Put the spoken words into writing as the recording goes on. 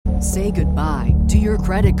Say goodbye to your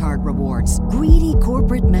credit card rewards. Greedy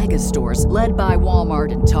corporate mega stores, led by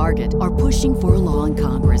Walmart and Target, are pushing for a law in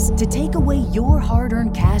Congress to take away your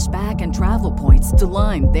hard-earned cash back and travel points to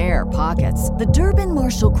line their pockets. The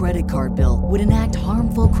Durbin-Marshall credit card bill would enact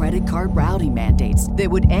harmful credit card routing mandates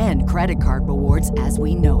that would end credit card rewards as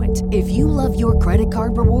we know it. If you love your credit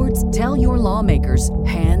card rewards, tell your lawmakers,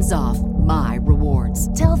 hands off my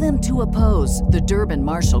rewards. Tell them to oppose the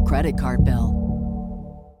Durbin-Marshall credit card bill.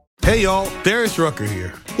 Hey y'all, Darius Rucker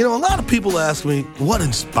here. You know, a lot of people ask me, what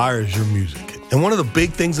inspires your music? And one of the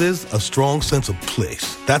big things is a strong sense of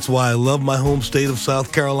place. That's why I love my home state of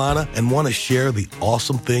South Carolina and want to share the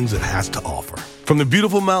awesome things it has to offer. From the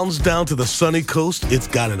beautiful mountains down to the sunny coast, it's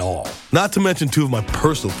got it all. Not to mention two of my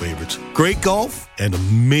personal favorites, great golf and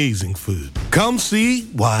amazing food. Come see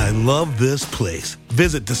why I love this place.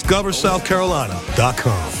 Visit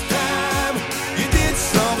discoversouthcarolina.com. You did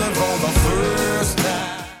something for the first time.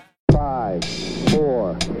 5,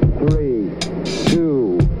 4, 3,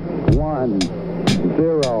 2, 1,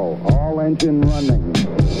 0. All engine running.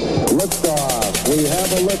 Liftoff. We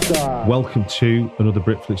have a liftoff. Welcome to another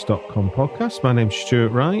Britflicks.com podcast. My name's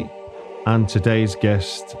Stuart Wright, and today's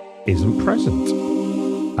guest isn't present.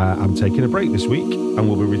 I'm taking a break this week, and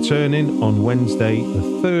we'll be returning on Wednesday,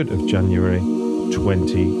 the 3rd of January,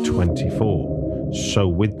 2024. So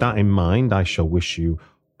with that in mind, I shall wish you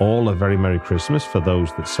all a very Merry Christmas for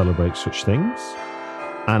those that celebrate such things,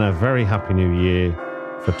 and a very Happy New Year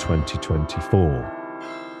for 2024.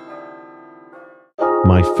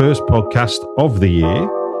 My first podcast of the year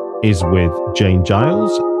is with Jane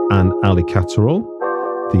Giles and Ali Catterall,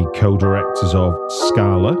 the co-directors of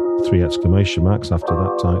Scala, 3 exclamation marks after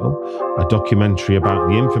that title, a documentary about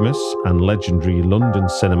the infamous and legendary London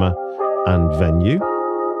cinema and venue.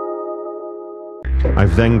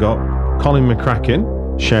 I've then got Colin McCracken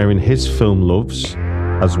sharing his film loves,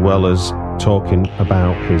 as well as talking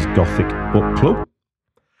about his Gothic book club.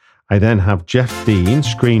 I then have Jeff Dean,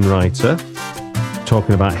 screenwriter,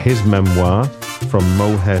 talking about his memoir, From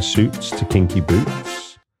Mohair Suits to Kinky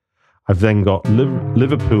Boots. I've then got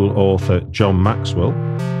Liverpool author John Maxwell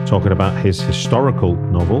talking about his historical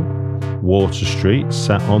novel, Water Street,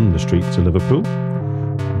 set on the streets of Liverpool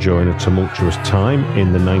during a tumultuous time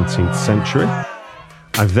in the 19th century.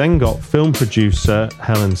 I've then got film producer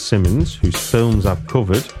Helen Simmons, whose films I've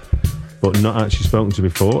covered but not actually spoken to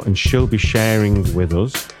before, and she'll be sharing with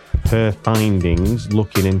us her findings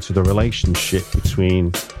looking into the relationship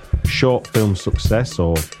between short film success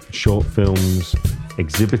or short films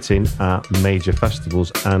exhibiting at major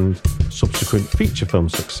festivals and subsequent feature film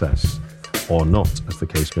success, or not, as the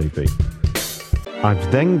case may be.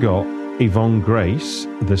 I've then got Yvonne Grace,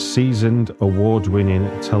 the seasoned award-winning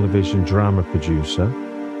television drama producer,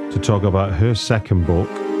 to talk about her second book,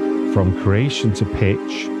 From Creation to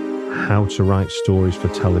Pitch, How to Write Stories for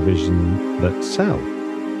Television That Sell.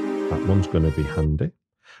 That one's going to be handy.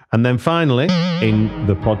 And then finally, in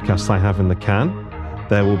the podcast I have in the can,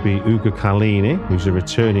 there will be Ugo Carlini, who's a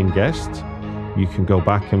returning guest. You can go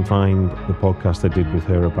back and find the podcast I did with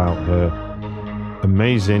her about her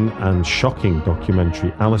amazing and shocking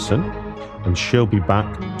documentary, Alison, and she'll be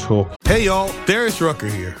back talking. Hey y'all, Darius Rucker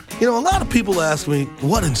here. You know, a lot of people ask me,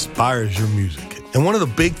 what inspires your music? And one of the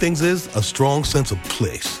big things is a strong sense of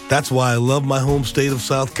place. That's why I love my home state of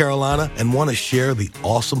South Carolina and want to share the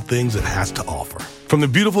awesome things it has to offer. From the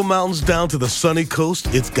beautiful mountains down to the sunny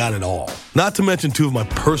coast, it's got it all. Not to mention two of my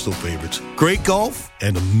personal favorites, great golf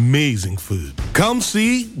and amazing food. Come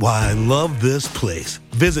see why I love this place.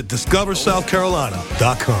 Visit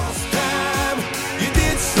discoversouthcarolina.com. You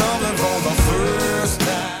did something for the first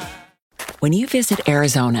time. When you visit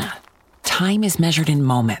Arizona, time is measured in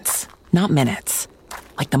moments, not minutes.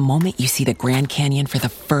 Like the moment you see the Grand Canyon for the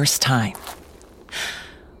first time.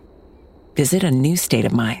 Visit a new state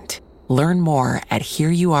of mind. Learn more at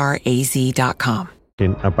hereyouareaz.com.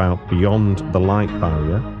 About Beyond the Light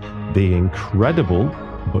Barrier, the incredible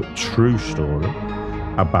but true story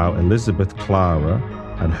about Elizabeth Clara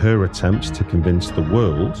and her attempts to convince the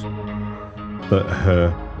world that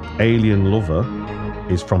her alien lover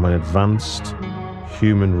is from an advanced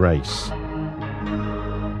human race.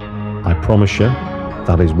 I promise you,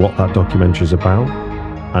 that is what that documentary is about,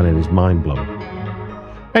 and it is mind-blowing.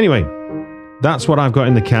 Anyway, that's what I've got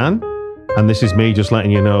in the can, and this is me just letting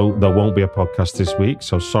you know there won't be a podcast this week,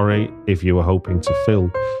 so sorry if you were hoping to fill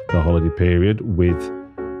the holiday period with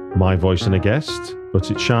my voice and a guest, but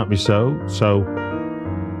it shan't be so. So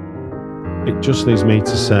it just leaves me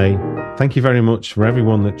to say thank you very much for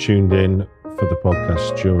everyone that tuned in for the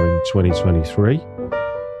podcast during 2023.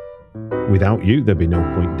 Without you, there'd be no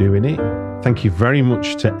point doing it. Thank you very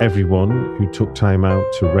much to everyone who took time out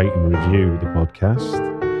to rate and review the podcast.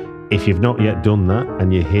 If you've not yet done that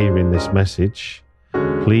and you're hearing this message,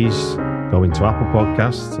 please go into Apple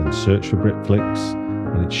Podcasts and search for Britflicks,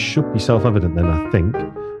 and it should be self-evident then, I think.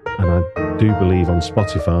 And I do believe on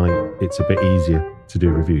Spotify it's a bit easier to do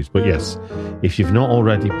reviews. But yes, if you've not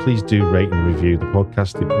already, please do rate and review the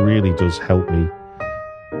podcast. It really does help me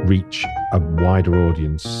reach a wider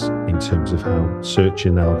audience in terms of how search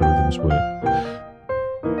and algorithms work.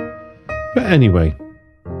 But anyway,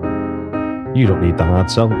 you don't need the hard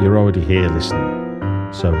sell. You're already here listening.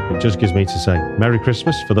 So it just gives me to say Merry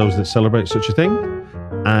Christmas for those that celebrate such a thing,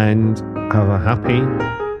 and have a happy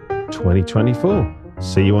 2024.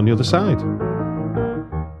 See you on the other side.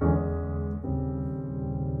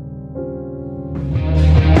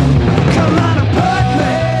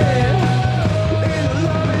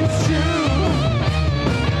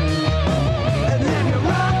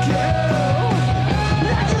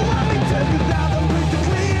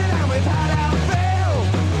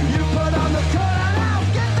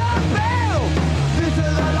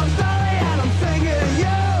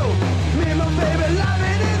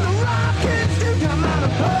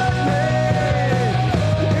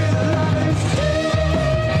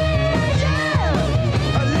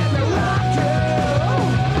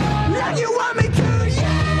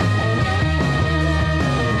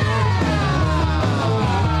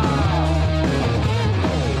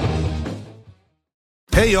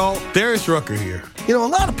 Hey y'all, Darius Rucker here. A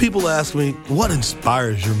lot of people ask me, what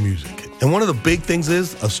inspires your music? And one of the big things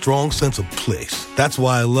is a strong sense of place. That's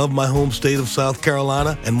why I love my home state of South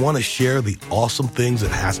Carolina and want to share the awesome things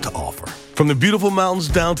it has to offer. From the beautiful mountains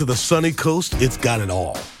down to the sunny coast, it's got it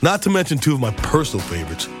all. Not to mention two of my personal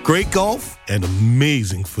favorites, great golf and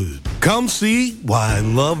amazing food. Come see why I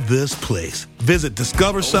love this place. Visit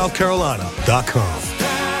discoversouthcarolina.com.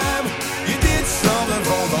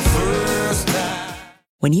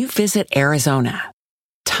 When you visit Arizona,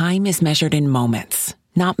 time is measured in moments,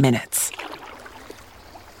 not minutes.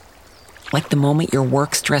 Like the moment your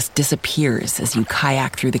work stress disappears as you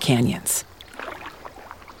kayak through the canyons.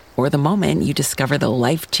 Or the moment you discover the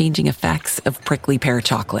life-changing effects of prickly pear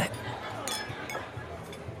chocolate.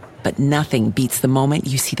 But nothing beats the moment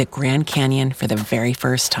you see the Grand Canyon for the very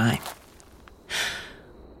first time.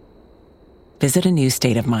 Visit a new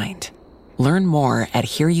state of mind. Learn more at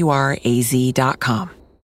hereyouareaz.com.